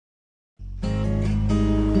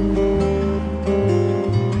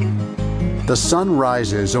The sun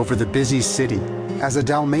rises over the busy city as a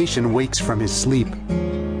Dalmatian wakes from his sleep.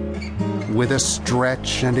 With a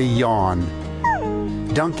stretch and a yawn,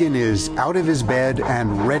 Duncan is out of his bed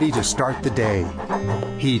and ready to start the day.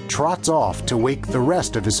 He trots off to wake the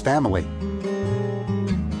rest of his family.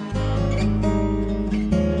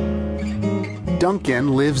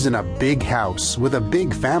 Duncan lives in a big house with a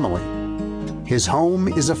big family. His home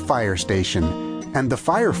is a fire station, and the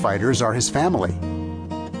firefighters are his family.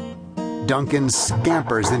 Duncan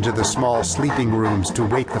scampers into the small sleeping rooms to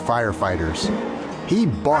wake the firefighters. He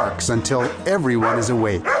barks until everyone is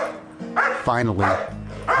awake. Finally,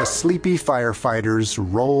 the sleepy firefighters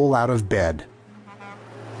roll out of bed.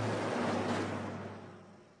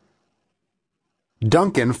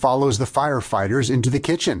 Duncan follows the firefighters into the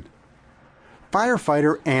kitchen.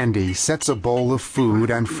 Firefighter Andy sets a bowl of food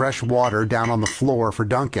and fresh water down on the floor for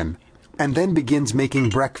Duncan, and then begins making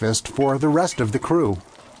breakfast for the rest of the crew.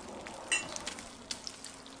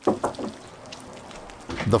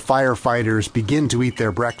 The firefighters begin to eat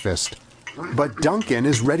their breakfast, but Duncan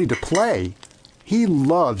is ready to play. He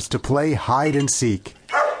loves to play hide and seek.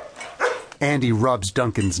 Andy rubs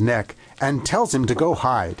Duncan's neck and tells him to go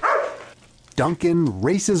hide. Duncan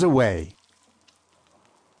races away.